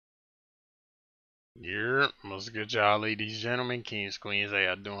Yep, what's good, y'all, ladies, gentlemen, kings, queens? How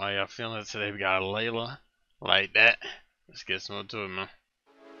y'all doing? How y'all feeling? Today we got Layla, like that. Let's get some to it, man.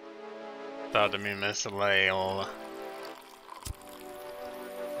 Talk to me, Miss Layla.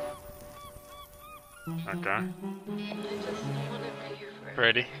 Okay.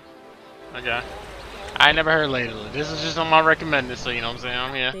 Pretty. Okay. I ain't never heard Layla. This is just on my recommended, so you know what I'm saying?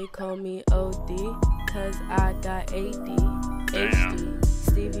 I'm here. They call me OD, cause I got AD. Damn. HD,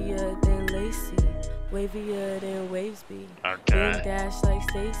 Stevia than Lacey, wavier than Wavesby. Okay. Been dash like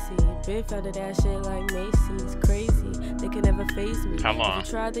Stacy, been found to that shit like Macy's. Crazy, they can never phase me. Come on. If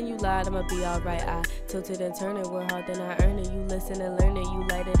you tried, then you lied, I'ma be alright. I tilted and turn it, work hard, then I earn it. You listen and learn it, you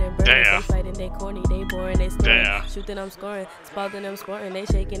light it and burn it. They fighting, they corny, they boring, they scoring. Shooting, I'm scoring, spalding, I'm scoring. They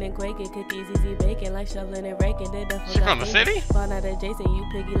shaking and quaking, cookies easy baking, like shoveling and raking. They definitely She from the city? Found out adjacent, you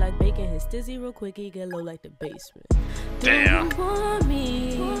piggy like bacon. His dizzy real quick, he get low like the basement. Damn. Do you want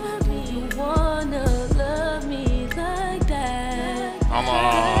me? Do you wanna love me like that? Come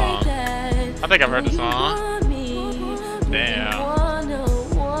on. I think I've heard the song. Damn. Want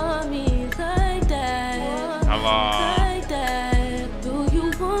me like that? Come on. Like that. Do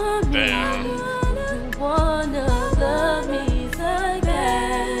you want me? Damn. Do you wanna love me like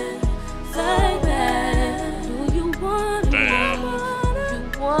that? Like that. Do you want me? Damn. Do you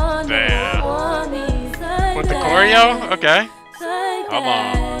wanna Damn. want me like With the that? choreo? Okay. Come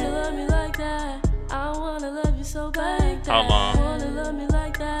on. Love me like that. I wanna love you so bad. Come on. Wanna love me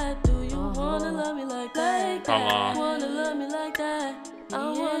like that. Do you wanna love me like that? Come on. Wanna love me like that. I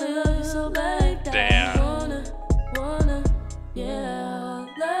wanna love you so bad. Damn. Wanna, yeah,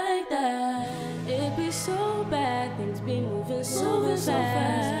 like that. It be so bad, things be moving so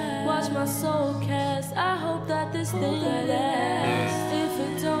fast. Watch my soul cast. I hope that this thing lasts. If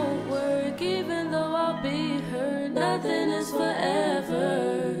it don't work, even though I'll be hurt, nothing is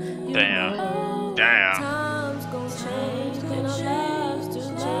forever. You Damn. know, Damn. times gon' change, and our lives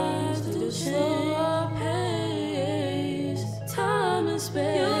do slow pace. Time and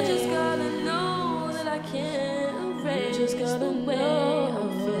space. You just gotta know that I can't erase. You just gotta know I'm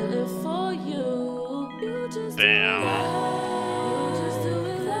feeling for you. You just Damn. you just do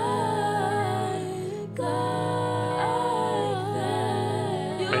it like that.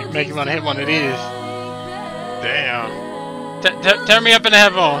 Make you wanna hit one of these. Damn. Turn me up in the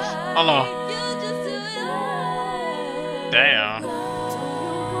headphones. Hold on. Damn.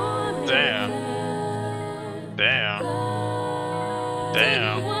 Damn. Damn.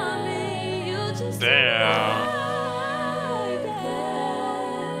 Damn. Damn.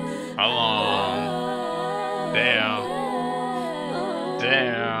 Hold on. Damn.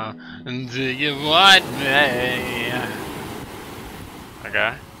 Damn. Do you want me?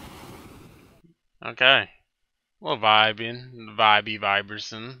 Okay. Okay. Well, viberson.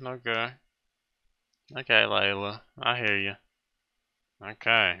 Okay. Okay, Layla. I hear you.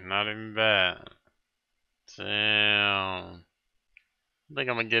 Okay, not even bad. Damn. I think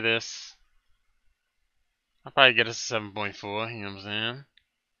I'm gonna get this. I'll probably get this a 7.4, you know what I'm saying?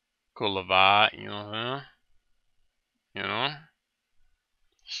 Cooler vibe, you know what I'm saying? You know?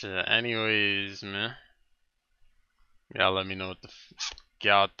 Shit, anyways, man. Y'all let me know what the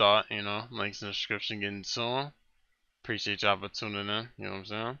y'all thought, you know? Links in the description, getting soon. Appreciate y'all for tuning in, you know what I'm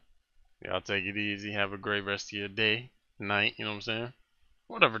saying? Y'all take it easy, have a great rest of your day, night, you know what I'm saying?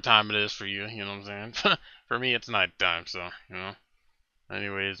 Whatever time it is for you, you know what I'm saying? For me, it's night time, so, you know?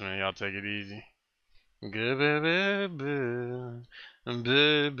 Anyways, man, y'all take it easy.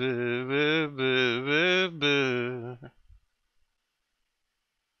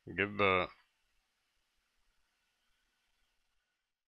 Goodbye.